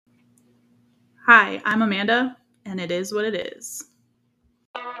Hi, I'm Amanda, and it is what it is.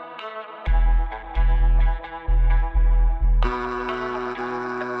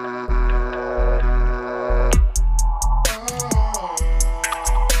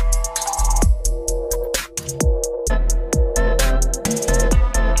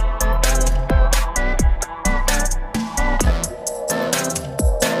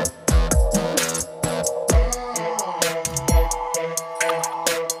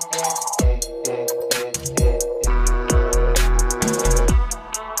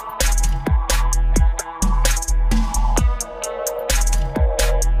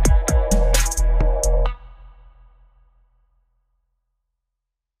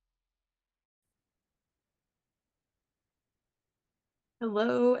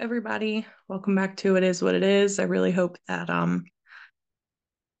 Hello, everybody. Welcome back to It Is What It Is. I really hope that I don't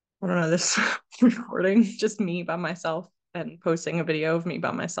know, this recording, just me by myself and posting a video of me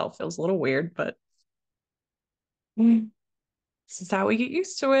by myself feels a little weird, but this is how we get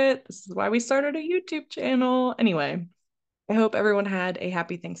used to it. This is why we started a YouTube channel. Anyway, I hope everyone had a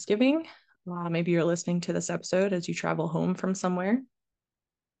happy Thanksgiving. Maybe you're listening to this episode as you travel home from somewhere.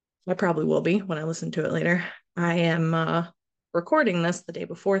 I probably will be when I listen to it later. I am recording this the day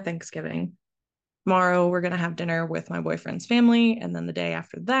before Thanksgiving. Tomorrow, we're going to have dinner with my boyfriend's family. And then the day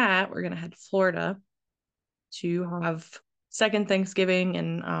after that, we're going to head to Florida to have second Thanksgiving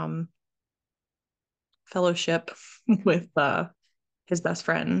and fellowship with his best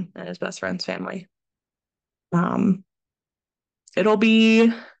friend and his best friend's family. Um, it'll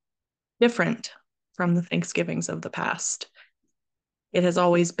be different from the Thanksgivings of the past. It has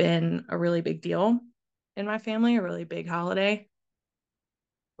always been a really big deal in my family, a really big holiday.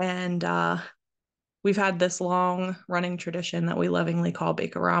 And we've had this long running tradition that we lovingly call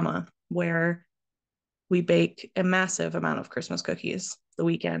Bakerama, where we bake a massive amount of Christmas cookies the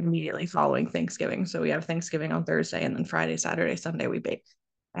weekend immediately following Thanksgiving. So we have Thanksgiving on Thursday, and then Friday, Saturday, Sunday we bake.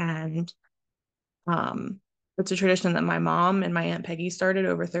 And it's a tradition that my mom and my Aunt Peggy started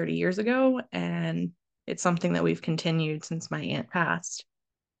over 30 years ago, and it's something that we've continued since my aunt passed.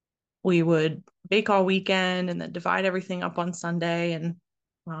 We would bake all weekend and then divide everything up on Sunday and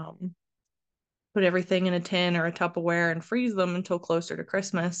put everything in a tin or a Tupperware and freeze them until closer to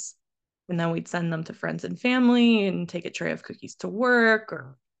Christmas. And then we'd send them to friends and family and take a tray of cookies to work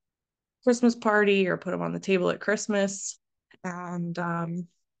or Christmas party or put them on the table at Christmas. And I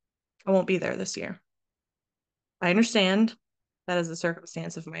won't be there this year. I understand that is a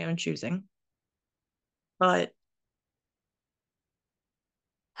circumstance of my own choosing, but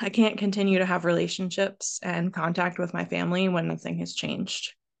I can't continue to have relationships and contact with my family when nothing has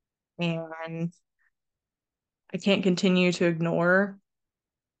changed. And I can't continue to ignore,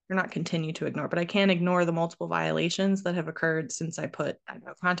 or not continue to ignore, but I can't ignore the multiple violations that have occurred since I put a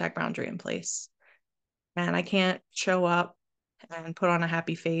no contact boundary in place. And I can't show up and put on a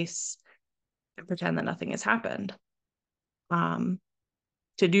happy face and pretend that nothing has happened.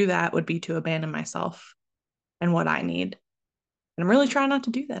 To do that would be to abandon myself and what I need. And I'm really trying not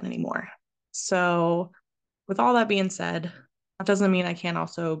to do that anymore. So, with all that being said, that doesn't mean I can't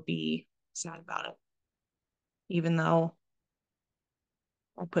also be sad about it, even though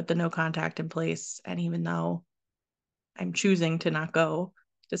I put the no contact in place. And even though I'm choosing to not go,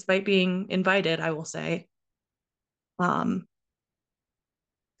 despite being invited, I will say, um,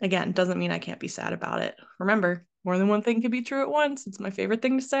 again, doesn't mean I can't be sad about it. Remember, more than one thing can be true at once. It's my favorite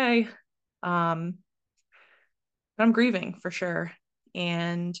thing to say. Um, but I'm grieving for sure.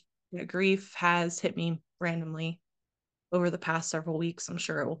 And grief has hit me randomly over the past several weeks. I'm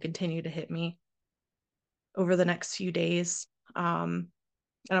sure it will continue to hit me over the next few days. And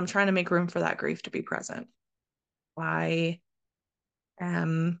I'm trying to make room for that grief to be present. I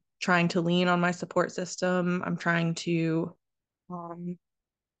am trying to lean on my support system. I'm trying to, I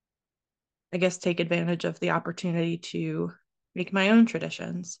guess, take advantage of the opportunity to make my own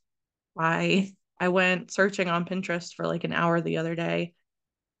traditions. I went searching on Pinterest for like an hour the other day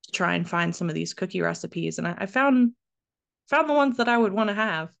to try and find some of these cookie recipes, and I found the ones that I would want to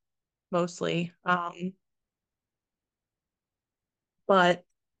have mostly. But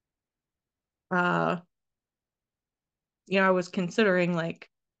uh, I was considering like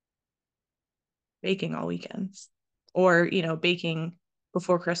baking all weekend or, baking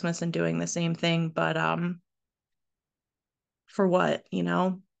before Christmas and doing the same thing. But for what,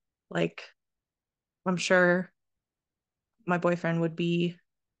 like I'm sure my boyfriend would be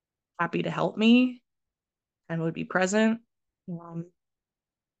happy to help me and would be present. Um,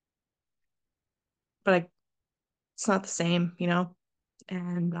 but it's not the same,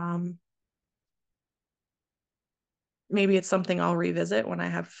 and maybe it's something I'll revisit when I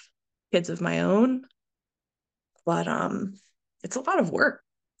have kids of my own, but it's a lot of work.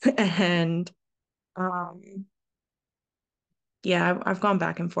 And yeah, I've gone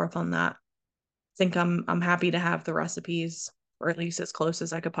back and forth on that. I think I'm happy to have the recipes, or at least as close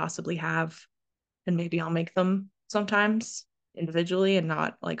as I could possibly have, and maybe I'll make them sometimes individually and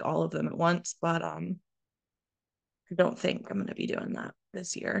not like all of them at once. But I don't think I'm going to be doing that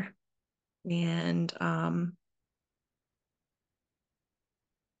this year. And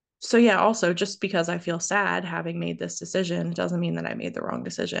so yeah, also just because I feel sad having made this decision doesn't mean that I made the wrong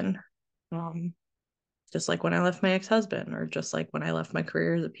decision. Um, just like when I left my ex-husband, or just like when I left my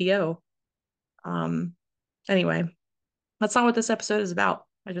career as a PO. Um, anyway, that's not what this episode is about.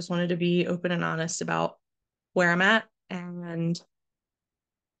 I just wanted to be open and honest about where I'm at, and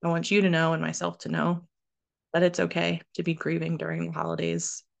I want you to know and myself to know that it's okay to be grieving during the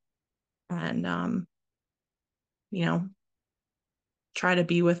holidays, and you know, try to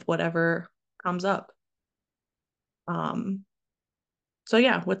be with whatever comes up. Um, so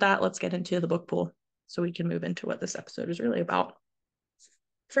yeah, with that, let's get into the book pool so we can move into what this episode is really about.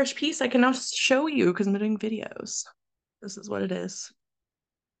 Fresh piece I can now show you because I'm doing videos. This is what it is.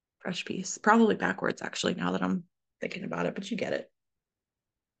 Fresh piece. Probably backwards, actually, now that I'm thinking about it, but you get it.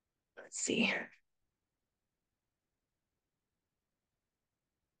 Let's see.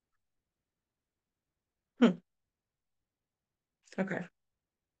 Okay.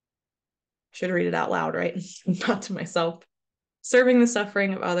 Should read it out loud, right? Not to myself. Serving the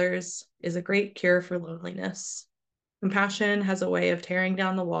suffering of others is a great cure for loneliness. Compassion has a way of tearing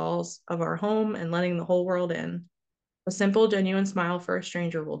down the walls of our home and letting the whole world in. A simple, genuine smile for a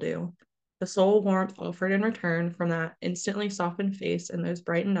stranger will do. The soul warmth offered in return from that instantly softened face and those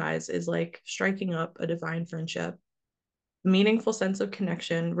brightened eyes is like striking up a divine friendship. A meaningful sense of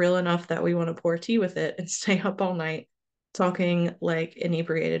connection, real enough that we want to pour tea with it and stay up all night, talking like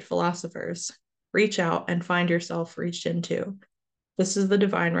inebriated philosophers. Reach out and find yourself reached into. This is the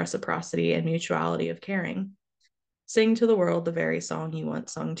divine reciprocity and mutuality of caring. Sing to the world the very song you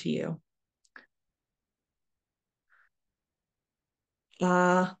once sung to you.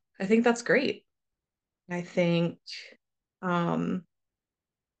 I think that's great. I think um,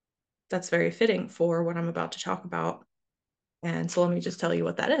 that's very fitting for what I'm about to talk about. And so let me just tell you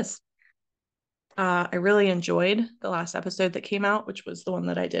what that is. I really enjoyed the last episode that came out, which was the one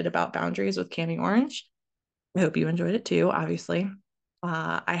that I did about boundaries with Cami Orange. I hope you enjoyed it too, obviously.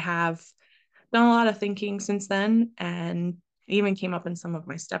 I have done a lot of thinking since then, and it even came up in some of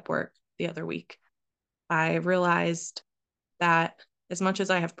my step work the other week. I realized that as much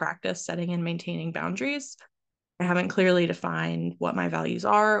as I have practiced setting and maintaining boundaries, I haven't clearly defined what my values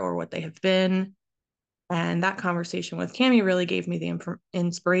are or what they have been. And that conversation with Cami really gave me the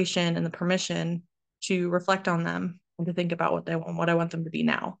inspiration and the permission to reflect on them and to think about what I want them to be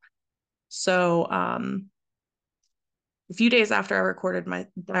now. So a few days after I recorded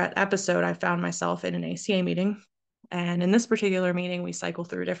that episode, I found myself in an ACA meeting. And in this particular meeting, we cycle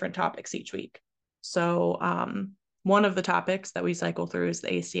through different topics each week. So one of the topics that we cycle through is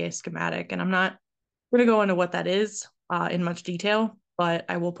the ACA schematic. And I'm not going to go into what that is in much detail, but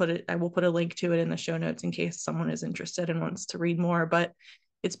I will put a link to it in the show notes in case someone is interested and wants to read more. But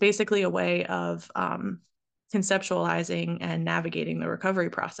it's basically a way of conceptualizing and navigating the recovery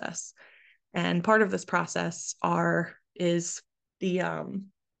process. And part of this process is the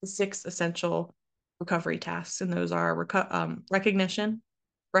 6 essential recovery tasks, and those are recognition,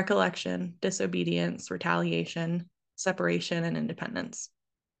 recollection, disobedience, retaliation, separation, and independence.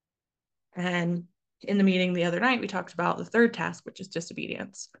 And in the meeting the other night, we talked about the 3rd task, which is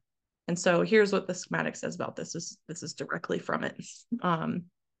disobedience. And so here's what the schematic says about this. This is directly from it.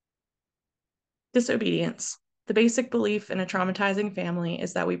 Disobedience. The basic belief in a traumatizing family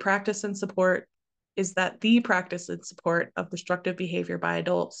is that the practice and support of destructive behavior by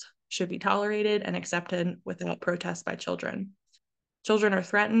adults should be tolerated and accepted without protest by children. Children are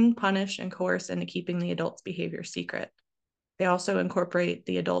threatened, punished, and coerced into keeping the adult's behavior secret. They also incorporate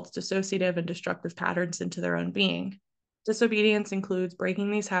the adult's dissociative and destructive patterns into their own being. Disobedience includes breaking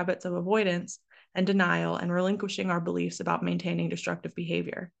these habits of avoidance and denial and relinquishing our beliefs about maintaining destructive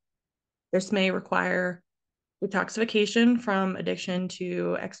behavior. This may require detoxification from addiction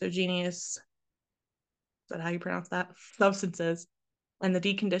to exogenous, is that how you pronounce that? Substances, and the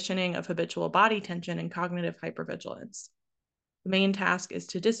deconditioning of habitual body tension and cognitive hypervigilance. The main task is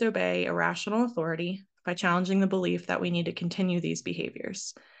to disobey irrational authority by challenging the belief that we need to continue these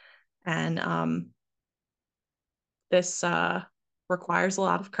behaviors. And this requires a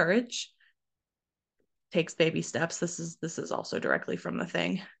lot of courage, takes baby steps. This is also directly from the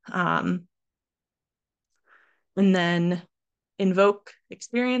thing. And then invoke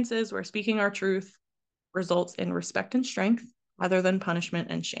experiences where speaking our truth results in respect and strength rather than punishment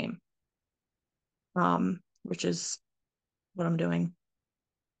and shame, which is what I'm doing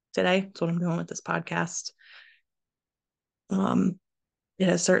today. It's what I'm doing with this podcast. It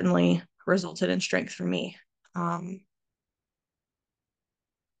has certainly resulted in strength for me. And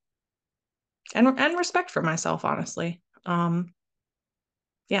respect for myself, honestly.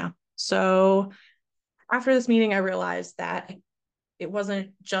 Yeah. So after this meeting, I realized that it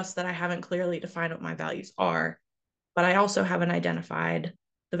wasn't just that I haven't clearly defined what my values are, but I also haven't identified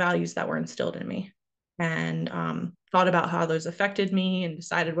the values that were instilled in me and thought about how those affected me and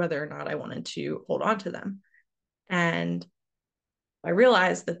decided whether or not I wanted to hold on to them. And I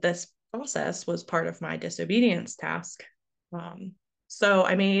realized that this process was part of my disobedience task. So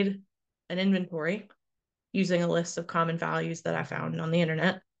I made an inventory using a list of common values that I found on the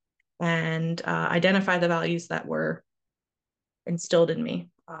internet and identify the values that were instilled in me,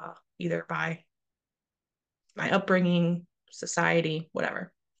 either by my upbringing, society,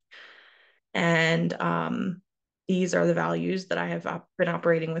 whatever. And these are the values that I have been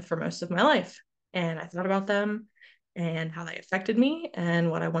operating with for most of my life. And I thought about them and how they affected me and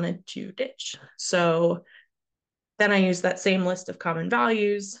what I wanted to ditch. So then I used that same list of common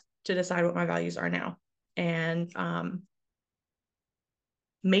values to decide what my values are now. And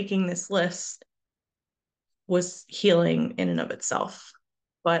making this list was healing in and of itself.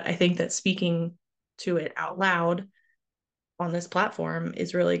 But I think that speaking to it out loud on this platform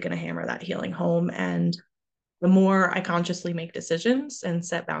is really going to hammer that healing home. And the more I consciously make decisions and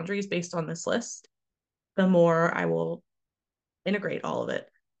set boundaries based on this list, the more I will integrate all of it.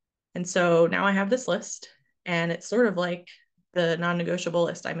 And so now I have this list, and it's sort of like the non-negotiable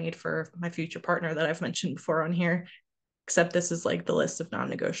list I made for my future partner that I've mentioned before on here, except this is like the list of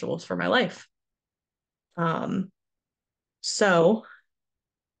non-negotiables for my life. So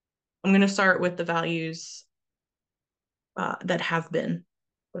I'm going to start with the values that have been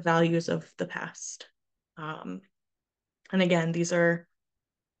the values of the past. And again, these are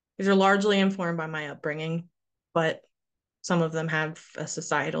largely informed by my upbringing, but some of them have a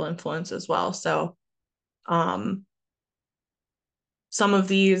societal influence as well. So some of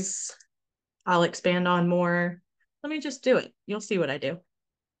these I'll expand on more. Let me just do it. You'll see what I do.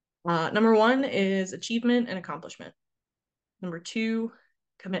 Number 1 is achievement and accomplishment. Number 2,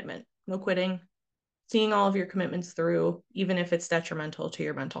 commitment, no quitting, seeing all of your commitments through, even if it's detrimental to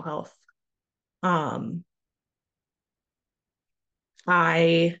your mental health.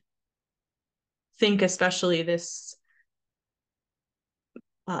 I think especially this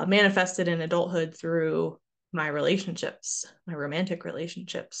manifested in adulthood through my relationships, my romantic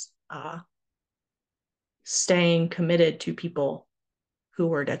relationships, staying committed to people who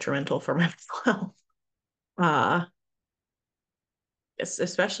were detrimental for my mental health.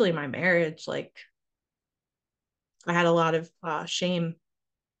 Especially my marriage, like I had a lot of shame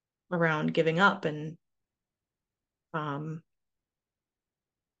around giving up and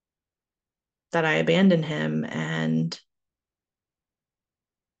that I abandoned him and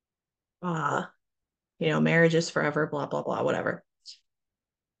marriage is forever, blah, blah, blah, whatever.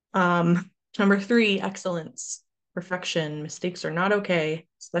 Number 3, excellence, perfection. Mistakes are not okay,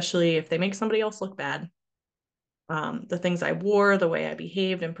 especially if they make somebody else look bad. The things I wore, the way I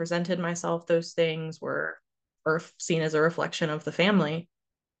behaved and presented myself, those things were seen as a reflection of the family.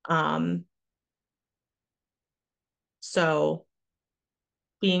 So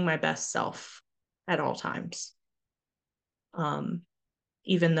being my best self at all times.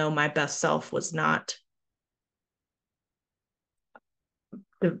 Even though my best self was not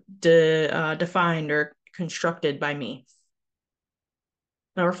defined or constructed by me.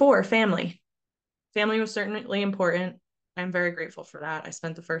 Number 4, family. Family was certainly important. I'm very grateful for that. I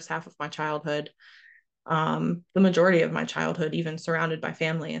spent the first half of my childhood, the majority of my childhood, even surrounded by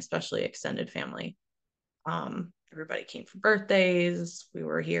family, especially extended family. Everybody came for birthdays. We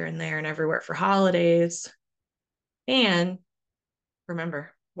were here and there and everywhere for holidays. And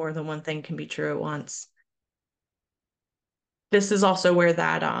remember, more than one thing can be true at once. This is also where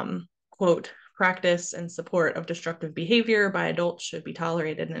that quote, practice and support of destructive behavior by adults should be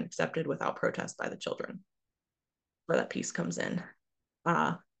tolerated and accepted without protest by the children, where that piece comes in.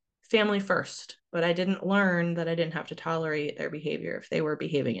 Family first, but I didn't learn that I didn't have to tolerate their behavior if they were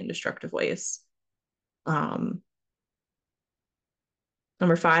behaving in destructive ways. Number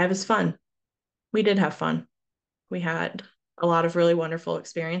 5 is fun. We did have fun. We had a lot of really wonderful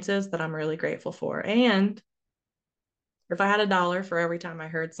experiences that I'm really grateful for. And if I had $1 for every time I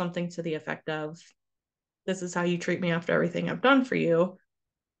heard something to the effect of, this is how you treat me after everything I've done for you,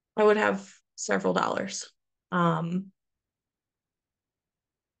 I would have several dollars.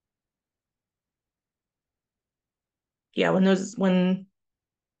 yeah, when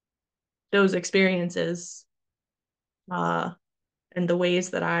those experiences uh, and the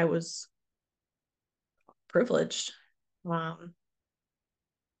ways that I was privileged um,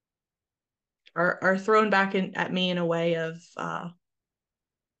 are thrown back at me in a way of how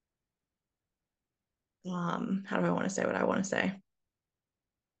do I want to say what I want to say?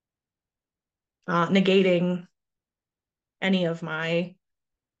 Negating any of my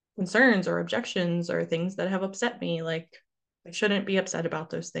concerns or objections or things that have upset me. Like I shouldn't be upset about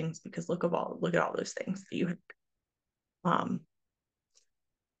those things because look at all those things that you have. Um,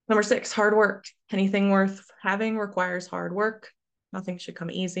 Number 6, hard work. Anything worth having requires hard work. Nothing should come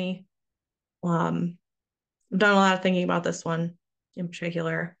easy. Um, I've done a lot of thinking about this one in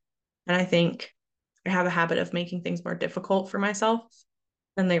particular, and I think I have a habit of making things more difficult for myself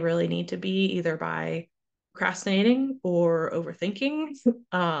than they really need to be, either by procrastinating or overthinking.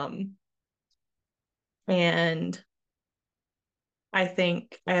 Um, and I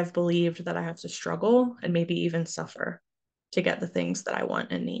think I have believed that I have to struggle and maybe even suffer to get the things that I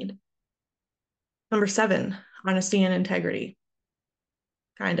want and need. Number 7, honesty and integrity.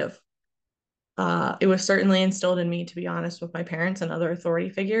 Kind of. It was certainly instilled in me to be honest with my parents and other authority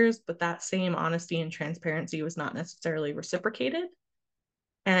figures, but that same honesty and transparency was not necessarily reciprocated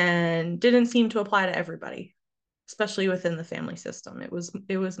and didn't seem to apply to everybody, especially within the family system. It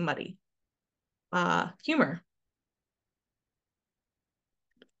was muddy. Humor.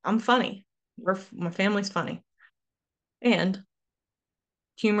 I'm funny. My family's funny. And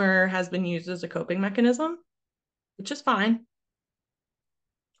humor has been used as a coping mechanism, which is fine.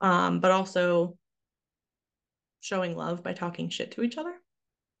 But also showing love by talking shit to each other.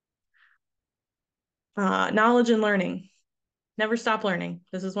 Knowledge and learning. Never stop learning.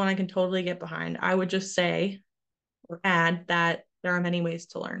 This is one I can totally get behind. I would just say or add that there are many ways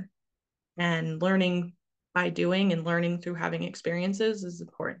to learn. And learning by doing and learning through having experiences is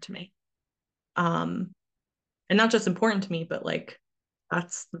important to me. Um, and not just important to me, but like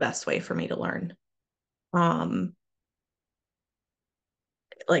that's the best way for me to learn. Um,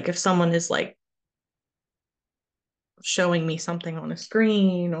 like if someone is like showing me something on a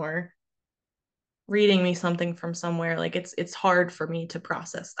screen or reading me something from somewhere, like it's hard for me to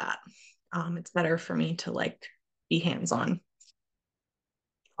process that. It's better for me to like be hands-on.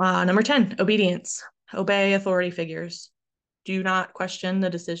 Number 10, obedience. Obey authority figures. Do not question the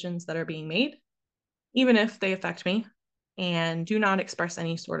decisions that are being made, even if they affect me, and do not express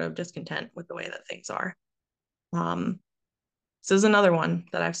any sort of discontent with the way that things are. Um, this is another one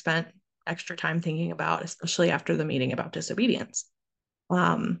that I've spent extra time thinking about, especially after the meeting about disobedience.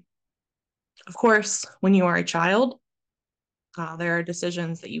 Um, of course, when you are a child, there are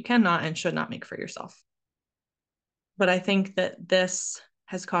decisions that you cannot and should not make for yourself. But I think that this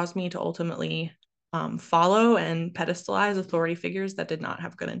has caused me to ultimately follow and pedestalize authority figures that did not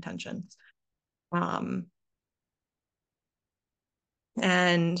have good intentions. Um,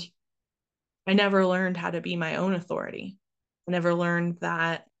 and I never learned how to be my own authority. I never learned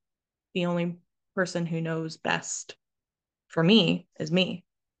that the only person who knows best for me is me.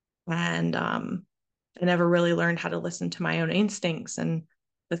 And I never really learned how to listen to my own instincts and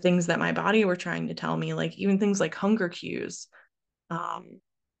the things that my body were trying to tell me, like even things like hunger cues. Um,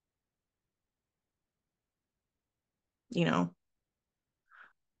 you know,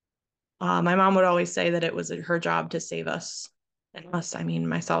 my mom would always say that it was her job to save us, and us, I mean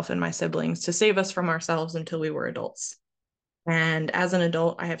myself and my siblings, to save us from ourselves until we were adults. And as an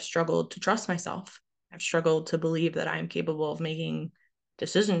adult, I have struggled to trust myself. I've struggled to believe that I am capable of making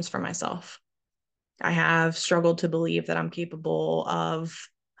decisions for myself. I have struggled to believe that I'm capable of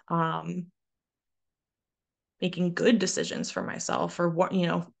um, making good decisions for myself, or what,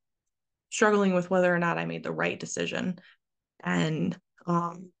 struggling with whether or not I made the right decision, and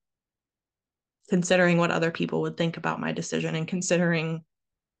um, considering what other people would think about my decision, and considering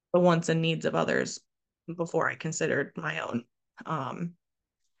the wants and needs of others before I considered my own. Um,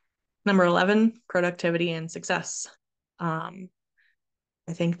 Number 11, productivity and success. Um,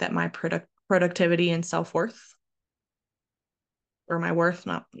 I think that my productivity and self-worth, or my worth,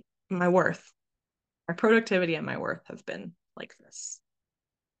 not my worth, my productivity and my worth have been like this,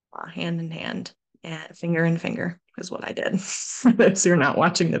 hand in hand and finger in finger is what I did. Those who are not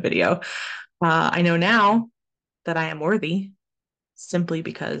watching the video. I know now that I am worthy simply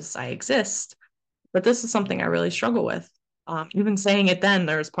because I exist, but this is something I really struggle with. Even saying it then,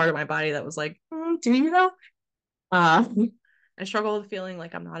 there was part of my body that was like, do you know? Uh, I struggle with feeling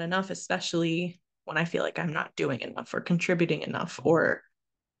like I'm not enough, especially when I feel like I'm not doing enough or contributing enough or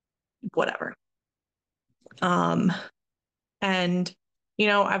whatever. Um, and,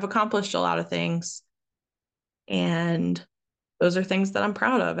 I've accomplished a lot of things And those are things that I'm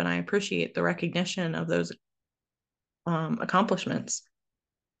proud of, and I appreciate the recognition of those accomplishments.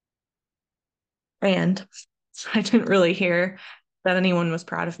 And I didn't really hear that anyone was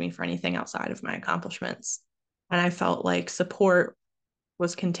proud of me for anything outside of my accomplishments. And I felt like support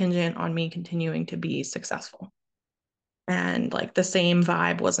was contingent on me continuing to be successful. And like the same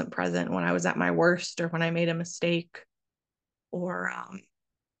vibe wasn't present when I was at my worst or when I made a mistake or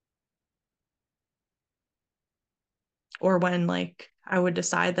when like I would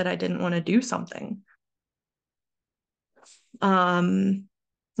decide that I didn't want to do something. Um,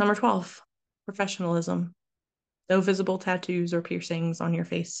 Number 12, professionalism. No visible tattoos or piercings on your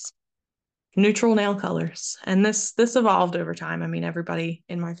face. Neutral nail colors. And this evolved over time. I mean, everybody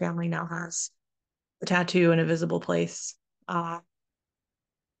in my family now has a tattoo in a visible place, uh,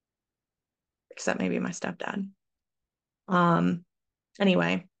 except maybe my stepdad. Um,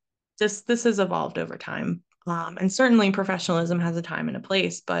 anyway, just this has evolved over time. And certainly professionalism has a time and a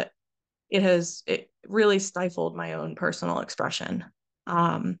place, but it really stifled my own personal expression.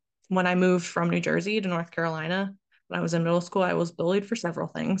 When I moved from New Jersey to North Carolina, when I was in middle school, I was bullied for several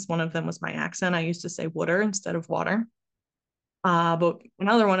things. One of them was my accent. I used to say water instead of water. But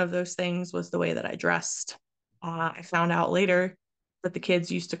another one of those things was the way that I dressed. I found out later that the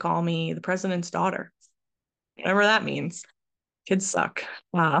kids used to call me the president's daughter, whatever that means. Kids suck.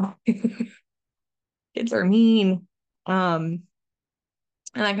 Kids are mean. Um,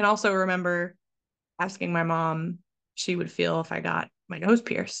 and I can also remember asking my mom she would feel if I got my nose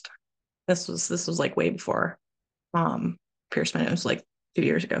pierced. This was like way before pierced my nose, like 2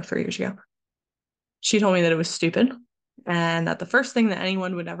 years ago, 3 years ago. She told me that it was stupid and that the first thing that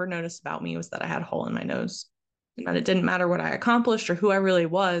anyone would ever notice about me was that I had a hole in my nose. And that it didn't matter what I accomplished or who I really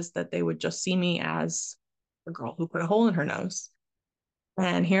was, that they would just see me as a girl who put a hole in her nose.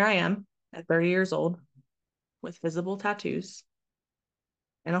 And here I am at 30 years old with visible tattoos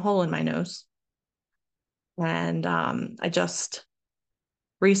and a hole in my nose. And I just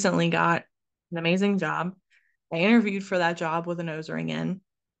recently got an amazing job. I interviewed for that job with a nose ring in.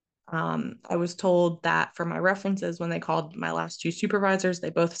 I was told that for my references, when they called my last two supervisors, they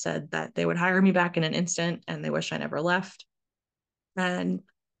both said that they would hire me back in an instant and they wish I never left. And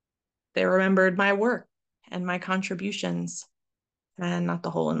they remembered my work and my contributions and not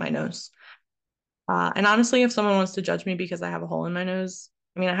the hole in my nose. And honestly, if someone wants to judge me because I have a hole in my nose,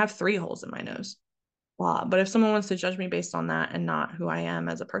 I mean, I have three holes in my nose. But if someone wants to judge me based on that and not who I am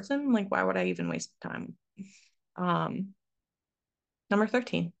as a person, like, why would I even waste time? Um, Number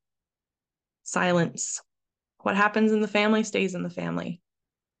 13, silence. What happens in the family stays in the family.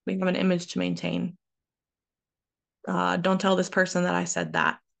 We have an image to maintain. Don't tell this person that I said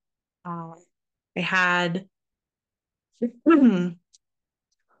that. I had a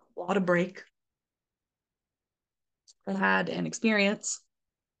lot of break. I had an experience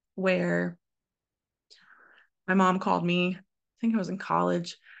where my mom called me, I think I was in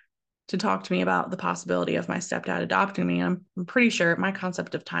college, to talk to me about the possibility of my stepdad adopting me. I'm pretty sure my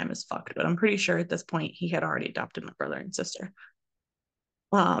concept of time is fucked, but I'm pretty sure at this point he had already adopted my brother and sister.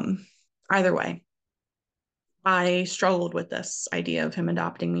 Um, Either way, I struggled with this idea of him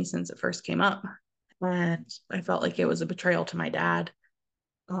adopting me since it first came up. And I felt like it was a betrayal to my dad.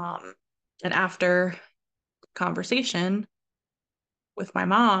 And after conversation with my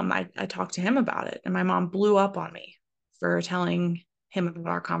mom, I talked to him about it. And my mom blew up on me for telling him about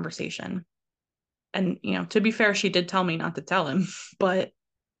our conversation. And, to be fair, she did tell me not to tell him. But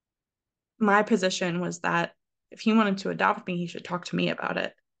my position was that if he wanted to adopt me, he should talk to me about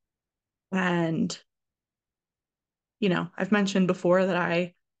it. And, I've mentioned before that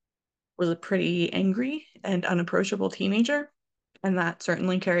I was a pretty angry and unapproachable teenager. And that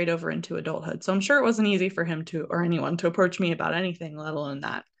certainly carried over into adulthood. So I'm sure it wasn't easy for him to, or anyone to approach me about anything, let alone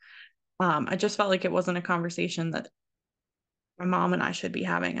that. I just felt like it wasn't a conversation that my mom and I should be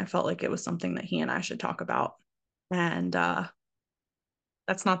having. I felt like it was something that he and I should talk about. And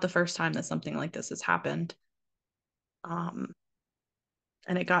that's not the first time that something like this has happened. Um,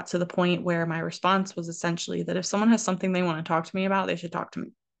 and it got to the point where my response was essentially that if someone has something they want to talk to me about, they should talk to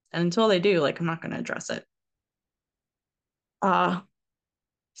me. And until they do, like, I'm not going to address it.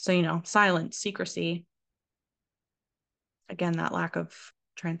 So, silence, secrecy, again, that lack of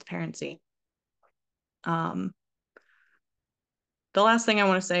transparency. Um, the last thing I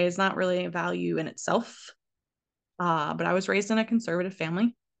want to say is not really a value in itself, but I was raised in a conservative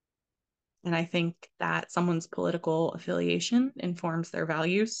family. And I think that someone's political affiliation informs their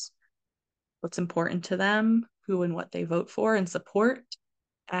values, what's important to them, who and what they vote for and support.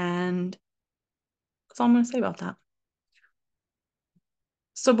 And that's all I'm going to say about that.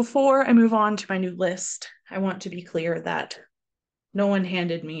 So before I move on to my new list, I want to be clear that no one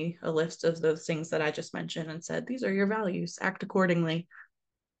handed me a list of those things that I just mentioned and said, these are your values, act accordingly.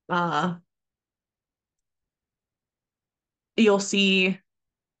 You'll see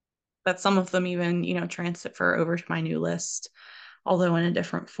that some of them even, transfer over to my new list, although in a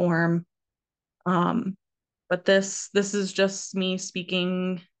different form. But this is just me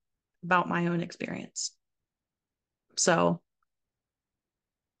speaking about my own experience. So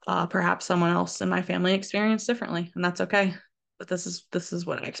perhaps someone else in my family experienced differently, and that's okay. But this is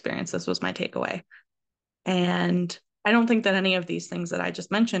what I experienced. This was my takeaway. And I don't think that any of these things that I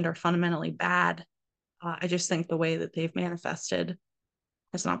just mentioned are fundamentally bad. I just think the way that they've manifested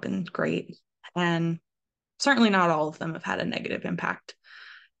has not been great. And certainly not all of them have had a negative impact.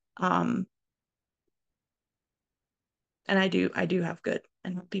 And I do have good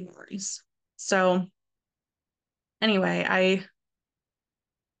and happy memories. So anyway, I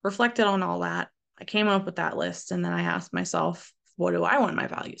reflected on all that. I came up with that list, and then I asked myself, what do I want my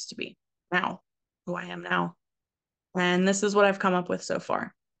values to be now, who I am now? And this is what I've come up with so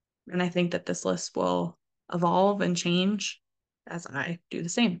far. And I think that this list will evolve and change as I do the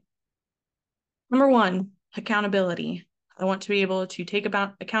same. Number 1, accountability. I want to be able to take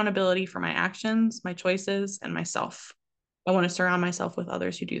about accountability for my actions, my choices, and myself. I want to surround myself with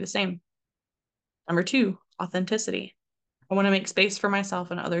others who do the same. Number 2, authenticity. I want to make space for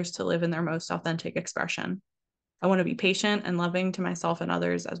myself and others to live in their most authentic expression. I want to be patient and loving to myself and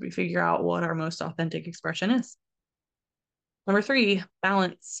others as we figure out what our most authentic expression is. Number 3,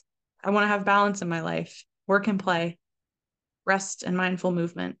 balance. I want to have balance in my life, work and play, rest and mindful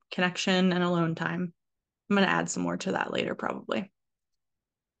movement, connection and alone time. I'm going to add some more to that later, probably.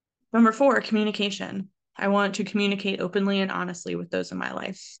 Number 4, communication. I want to communicate openly and honestly with those in my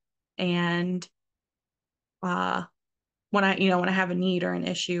life. And when I have a need or an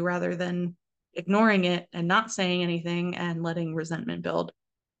issue, rather than ignoring it and not saying anything and letting resentment build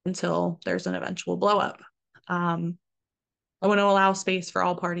until there's an eventual blow up. I want to allow space for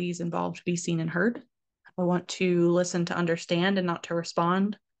all parties involved to be seen and heard. I want to listen to understand and not to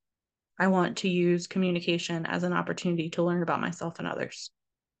respond. I want to use communication as an opportunity to learn about myself and others.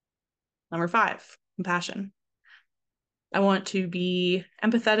 Number 5, compassion. I want to be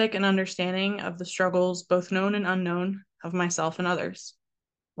empathetic and understanding of the struggles, both known and unknown, of myself and others.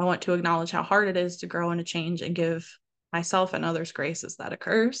 I want to acknowledge how hard it is to grow and to change and give myself and others grace as that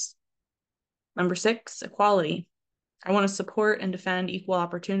occurs. Number 6, equality. I want to support and defend equal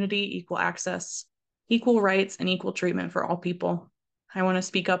opportunity, equal access, equal rights, and equal treatment for all people. I want to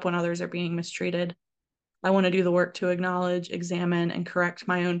speak up when others are being mistreated. I want to do the work to acknowledge, examine, and correct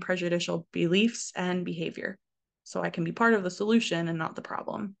my own prejudicial beliefs and behavior so I can be part of the solution and not the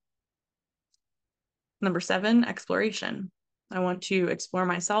problem. Number 7, exploration. I want to explore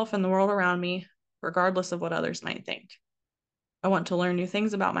myself and the world around me, regardless of what others might think. I want to learn new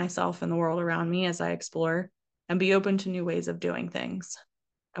things about myself and the world around me as I explore and be open to new ways of doing things.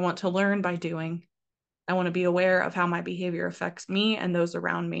 I want to learn by doing. I want to be aware of how my behavior affects me and those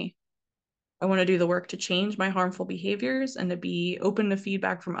around me. I want to do the work to change my harmful behaviors and to be open to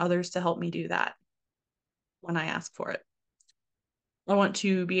feedback from others to help me do that when I ask for it. I want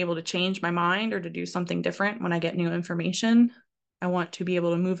to be able to change my mind or to do something different when I get new information. I want to be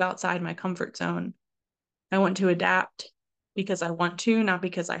able to move outside my comfort zone. I want to adapt because I want to, not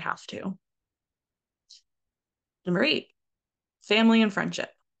because I have to. Number 8, family and friendship.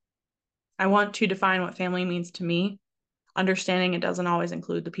 I want to define what family means to me, understanding it doesn't always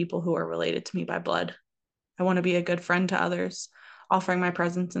include the people who are related to me by blood. I want to be a good friend to others, offering my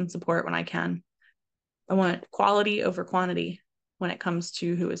presence and support when I can. I want quality over quantity when it comes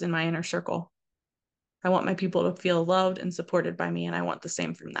to who is in my inner circle. I want my people to feel loved and supported by me, and I want the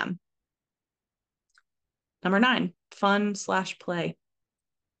same from them. Number 9, fun/play.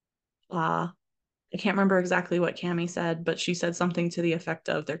 I can't remember exactly what Cami said, but she said something to the effect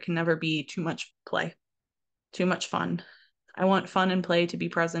of there can never be too much play, too much fun. I want fun and play to be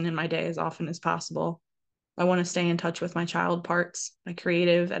present in my day as often as possible. I want to stay in touch with my child parts, my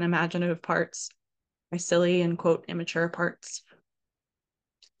creative and imaginative parts, my silly and quote immature parts.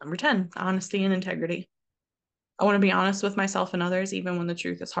 Number 10, honesty and integrity. I want to be honest with myself and others even when the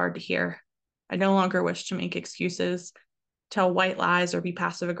truth is hard to hear. I no longer wish to make excuses, tell white lies, or be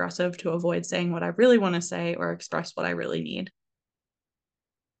passive aggressive to avoid saying what I really want to say or express what I really need.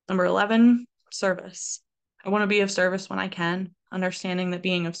 Number 11, service. I want to be of service when I can, understanding that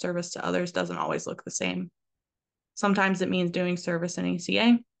being of service to others doesn't always look the same. Sometimes it means doing service in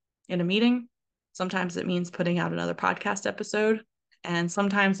ACA, in a meeting. Sometimes it means putting out another podcast episode. And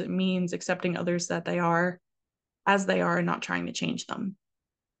sometimes it means accepting others that they are as they are and not trying to change them.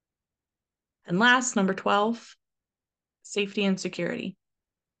 And last, number 12, safety and security.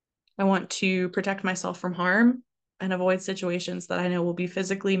 I want to protect myself from harm and avoid situations that I know will be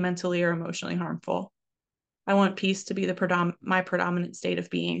physically, mentally, or emotionally harmful. I want peace to be my predominant state of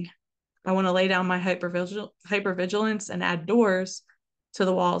being. I want to lay down my hypervigilance and add doors to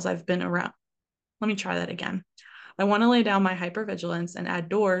the walls I've been around. Let me try that again. I want to lay down my hypervigilance and add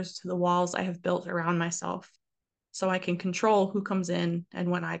doors to the walls I have built around myself so I can control who comes in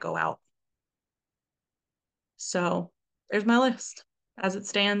and when I go out. So there's my list as it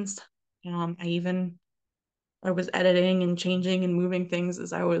stands. I was editing and changing and moving things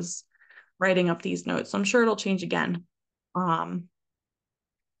as I was writing up these notes. So I'm sure it'll change again.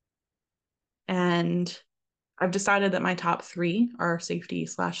 And I've decided that my top 3 are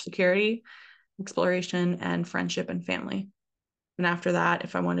safety/security, exploration, and friendship and family. And after that,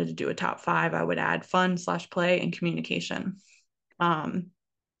 if I wanted to do a top 5, I would add fun/play and communication. Like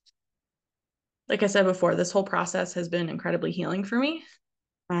I said before, this whole process has been incredibly healing for me.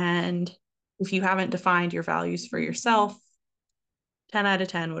 And if you haven't defined your values for yourself, 10 out of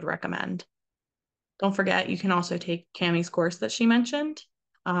 10 would recommend. Don't forget, you can also take Cammie's course that she mentioned.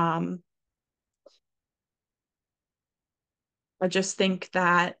 I just think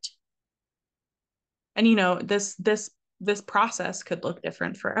that, and this process could look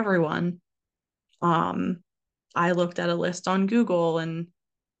different for everyone. I looked at a list on Google and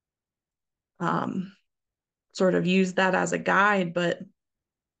sort of used that as a guide, but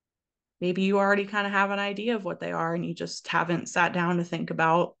maybe you already kind of have an idea of what they are and you just haven't sat down to think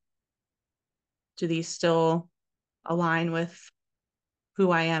about, do these still align with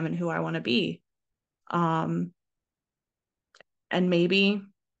who I am and who I want to be? And maybe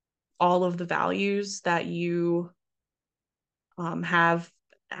all of the values that you have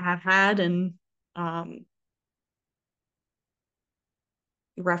had and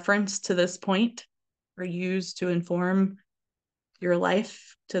referenced to this point or used to inform your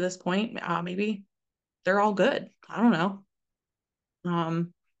life to this point, maybe they're all good. I don't know.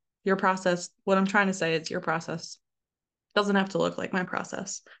 Your process, what I'm trying to say is your process doesn't have to look like my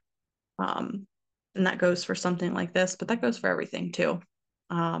process. And that goes for something like this, but that goes for everything too.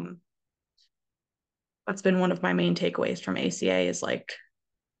 That's been one of my main takeaways from ACA is like,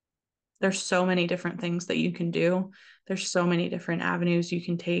 there's so many different things that you can do. There's so many different avenues you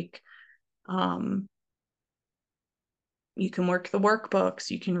can take. You can work the workbooks,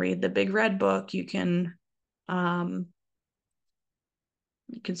 you can read the big red book, you can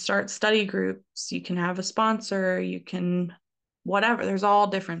start study groups, you can have a sponsor, you can whatever. There's all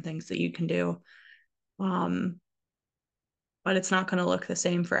different things that you can do. But it's not going to look the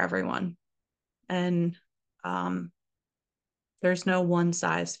same for everyone. And there's no one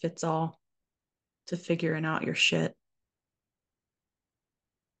size fits all to figuring out your shit.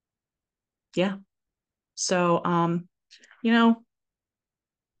 Yeah. So,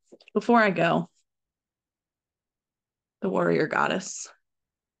 before I go, the warrior goddess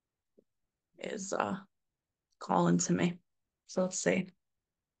is calling to me. So let's see.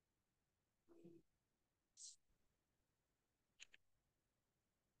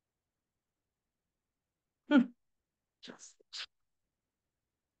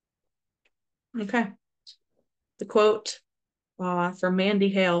 Okay. The quote from Mandy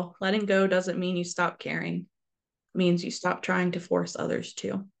Hale: letting go doesn't mean you stop caring. It means you stop trying to force others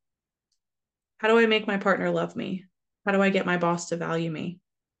to. How do I make my partner love me? How do I get my boss to value me?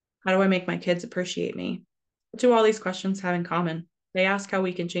 How do I make my kids appreciate me? What do all these questions have in common? They ask how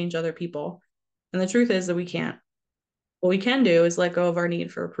we can change other people. And the truth is that we can't. What we can do is let go of our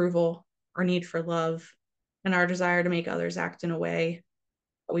need for approval, our need for love, and our desire to make others act in a way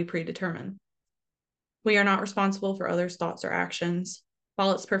that we predetermine. We are not responsible for others' thoughts or actions.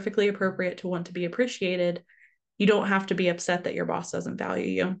 While it's perfectly appropriate to want to be appreciated, you don't have to be upset that your boss doesn't value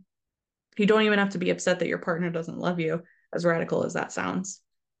you. You don't even have to be upset that your partner doesn't love you, as radical as that sounds.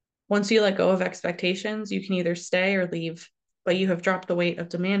 Once you let go of expectations, you can either stay or leave, but you have dropped the weight of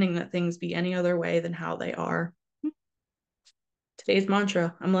demanding that things be any other way than how they are. Today's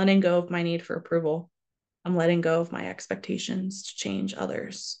mantra: I'm letting go of my need for approval. I'm letting go of my expectations to change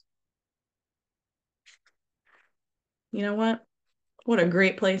others. You know what? What a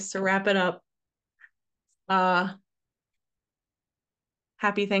great place to wrap it up.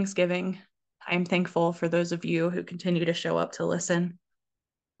 Happy Thanksgiving. I'm thankful for those of you who continue to show up to listen,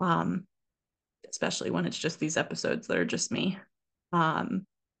 especially when it's just these episodes that are just me. I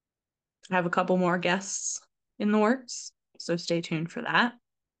have a couple more guests in the works, so stay tuned for that.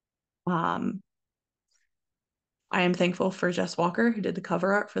 I am thankful for Jess Walker, who did the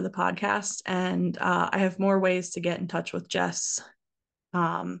cover art for the podcast, and I have more ways to get in touch with Jess.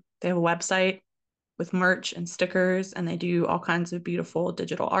 They have a website with merch and stickers, and they do all kinds of beautiful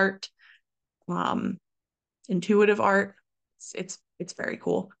digital art, intuitive art. It's very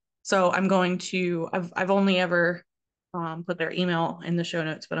cool. So I'm going to, I've only ever put their email in the show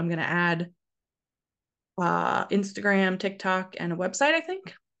notes, but I'm going to add Instagram, TikTok, and a website, I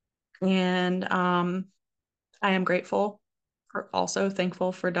think. And I am grateful for, also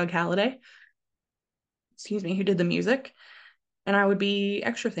thankful for Doug Halliday, excuse me, who did the music. And I would be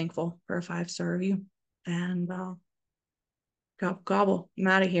extra thankful for a 5-star review. And gobble, gobble. I'm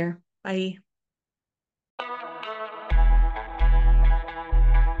out of here. Bye.